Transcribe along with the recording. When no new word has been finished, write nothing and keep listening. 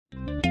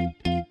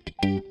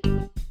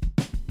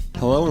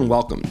Hello and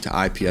welcome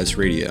to IPS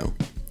Radio,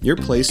 your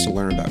place to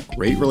learn about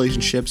great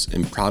relationships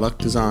in product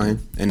design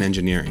and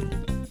engineering.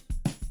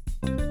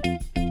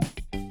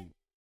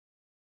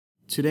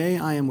 Today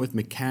I am with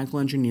mechanical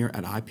engineer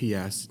at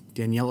IPS,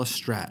 Daniella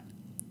Strat.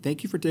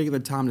 Thank you for taking the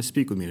time to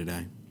speak with me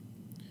today.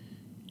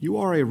 You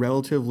are a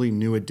relatively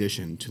new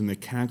addition to the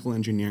mechanical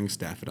engineering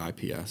staff at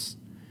IPS.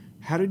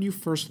 How did you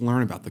first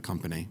learn about the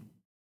company?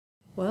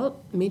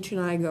 Well, Mitch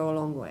and I go a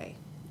long way.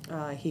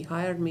 He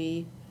hired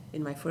me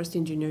in my first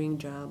engineering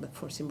job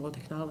for Symbol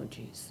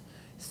Technologies.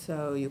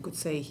 So you could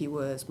say he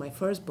was my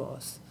first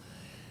boss.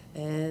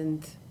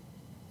 And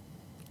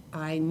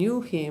I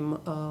knew him.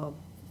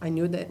 I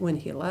knew that when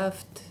he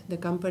left the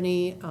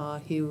company,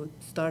 he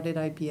started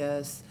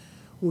IPS.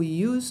 We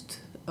used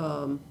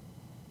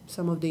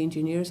some of the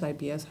engineers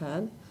IPS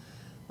had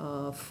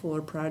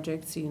for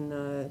projects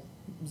in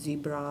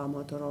Zebra,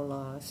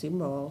 Motorola,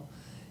 Symbol.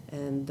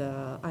 And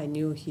I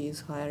knew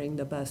he's hiring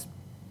the best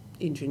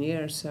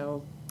engineers,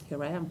 so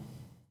here I am.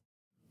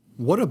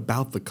 What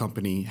about the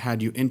company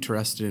had you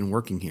interested in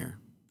working here?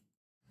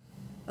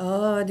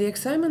 The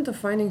excitement of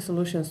finding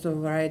solutions to a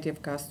variety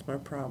of customer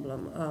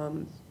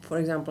problems. For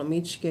example,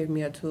 Mitch gave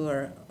me a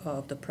tour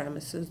of the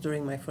premises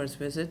during my first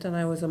visit, and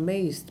I was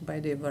amazed by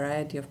the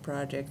variety of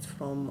projects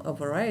from a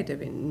variety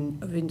of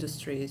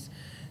industries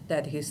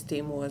that his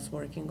team was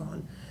working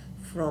on.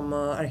 From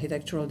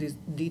architectural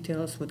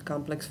details with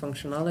complex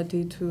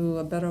functionality to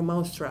a better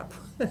mousetrap,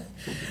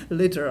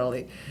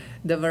 literally.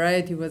 The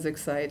variety was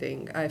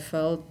exciting. I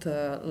felt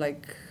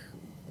like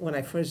when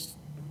I first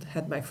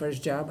had my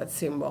first job at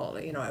Symbol,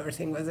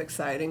 everything was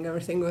exciting.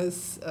 Everything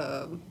was,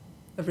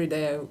 every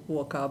day I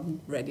woke up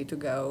ready to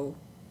go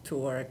to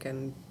work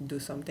and do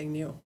something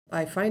new.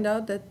 I find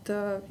out that,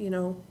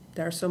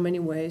 there are so many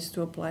ways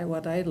to apply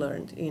what I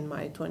learned in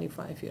my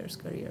 25 years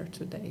career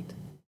to date.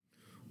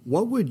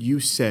 What would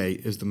you say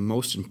is the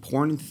most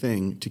important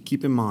thing to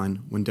keep in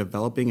mind when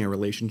developing a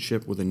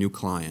relationship with a new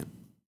client?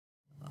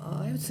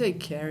 I would say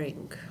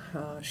caring.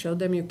 Show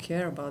them you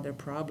care about their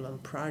problem,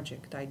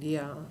 project,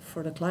 idea.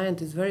 For the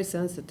client, it's very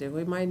sensitive.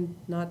 We might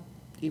not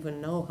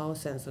even know how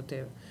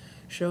sensitive.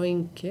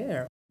 Showing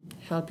care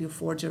help you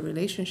forge a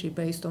relationship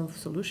based on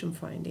solution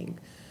finding.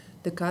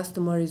 The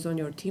customer is on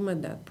your team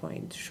at that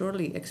point.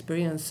 Surely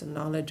experience and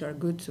knowledge are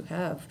good to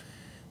have,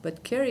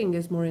 but caring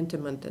is more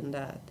intimate than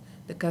that.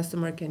 The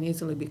customer can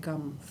easily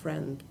become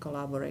friend,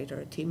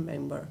 collaborator, team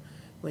member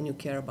when you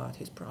care about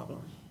his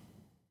problem.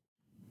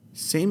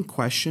 Same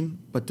question,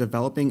 but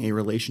developing a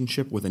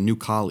relationship with a new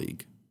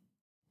colleague.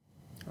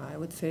 I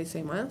would say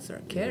same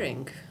answer,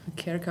 caring.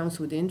 Care comes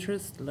with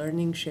interest,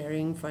 learning,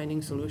 sharing,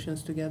 finding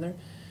solutions together.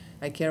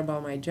 I care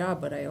about my job,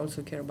 but I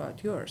also care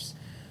about yours.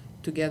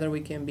 Together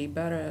we can be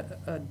better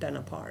than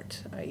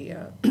apart.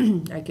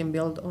 I can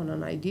build on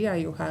an idea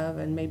you have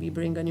and maybe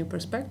bring a new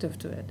perspective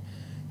to it.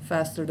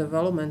 Faster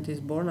development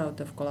is born out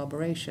of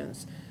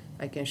collaborations.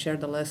 I can share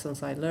the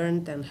lessons I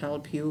learned and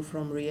help you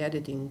from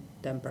re-editing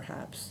them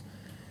perhaps.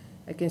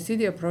 I can see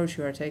the approach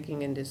you are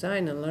taking in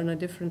design and learn a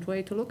different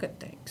way to look at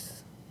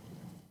things.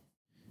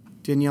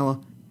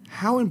 Daniella,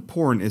 how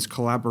important is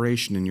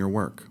collaboration in your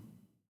work?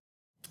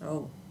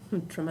 Oh,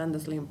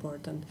 tremendously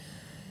important.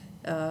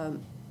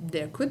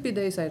 There could be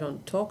days I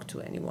don't talk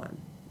to anyone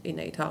in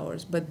 8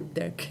 hours, but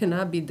there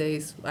cannot be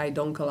days I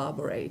don't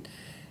collaborate.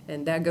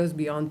 And that goes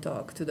beyond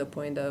talk to the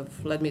point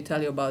of, let me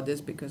tell you about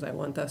this because I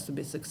want us to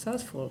be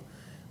successful,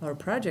 our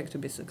project to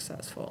be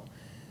successful.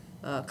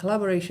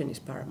 Collaboration is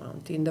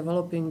paramount in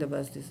developing the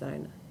best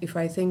design. If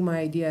I think my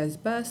idea is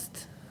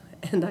best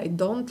and I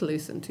don't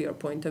listen to your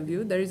point of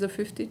view, there is a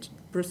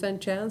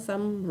 50% chance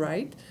I'm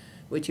right,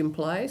 which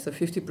implies a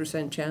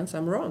 50% chance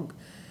I'm wrong.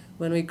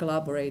 When we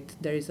collaborate,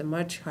 there is a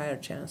much higher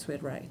chance we're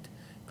right.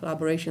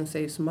 Collaboration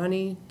saves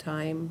money,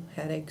 time,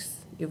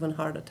 headaches, even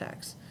heart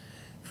attacks.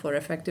 For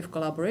effective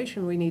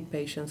collaboration, we need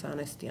patience,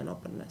 honesty, and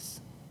openness.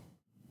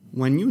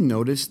 When you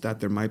notice that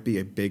there might be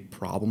a big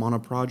problem on a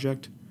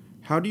project,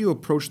 how do you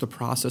approach the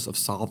process of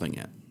solving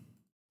it?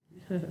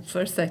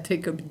 First, I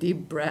take a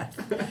deep breath.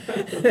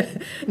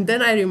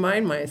 Then I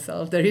remind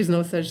myself there is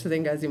no such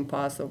thing as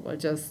impossible,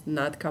 just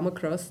not come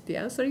across the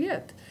answer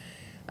yet.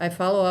 I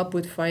follow up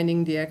with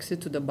finding the exit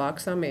to the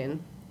box I'm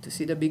in. To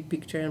see the big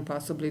picture and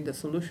possibly the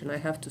solution, I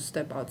have to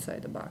step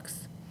outside the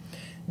box.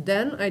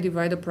 Then I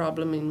divide the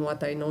problem in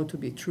what I know to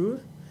be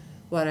true,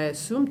 what I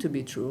assume to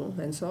be true,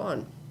 and so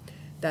on.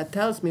 That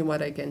tells me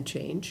what I can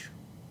change,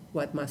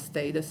 what must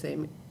stay the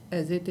same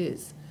as it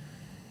is.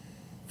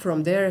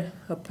 From there,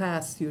 a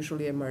path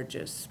usually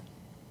emerges.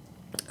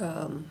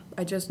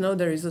 I just know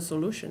there is a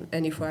solution,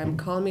 and if I'm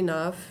calm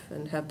enough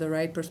and have the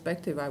right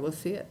perspective, I will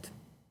see it.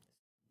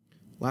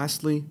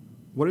 Lastly,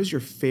 what is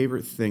your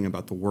favorite thing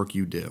about the work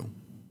you do?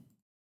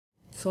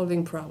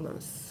 Solving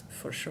problems,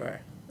 for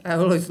sure. I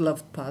always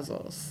loved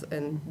puzzles,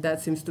 and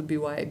that seems to be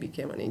why I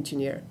became an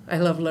engineer. I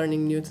love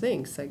learning new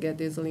things. I get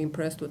easily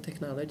impressed with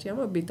technology. I'm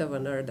a bit of a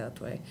nerd that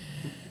way.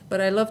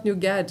 But I love new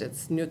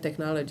gadgets, new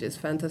technologies,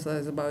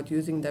 fantasize about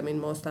using them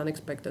in most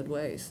unexpected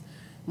ways,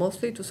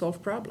 mostly to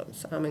solve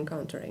problems I'm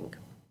encountering.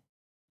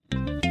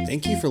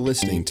 Thank you for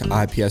listening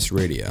to IPS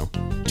Radio.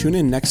 Tune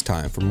in next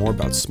time for more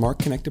about smart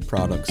connected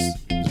products,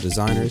 the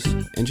designers,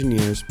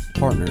 engineers,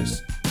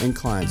 partners, and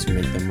clients who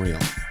make them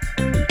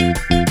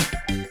real.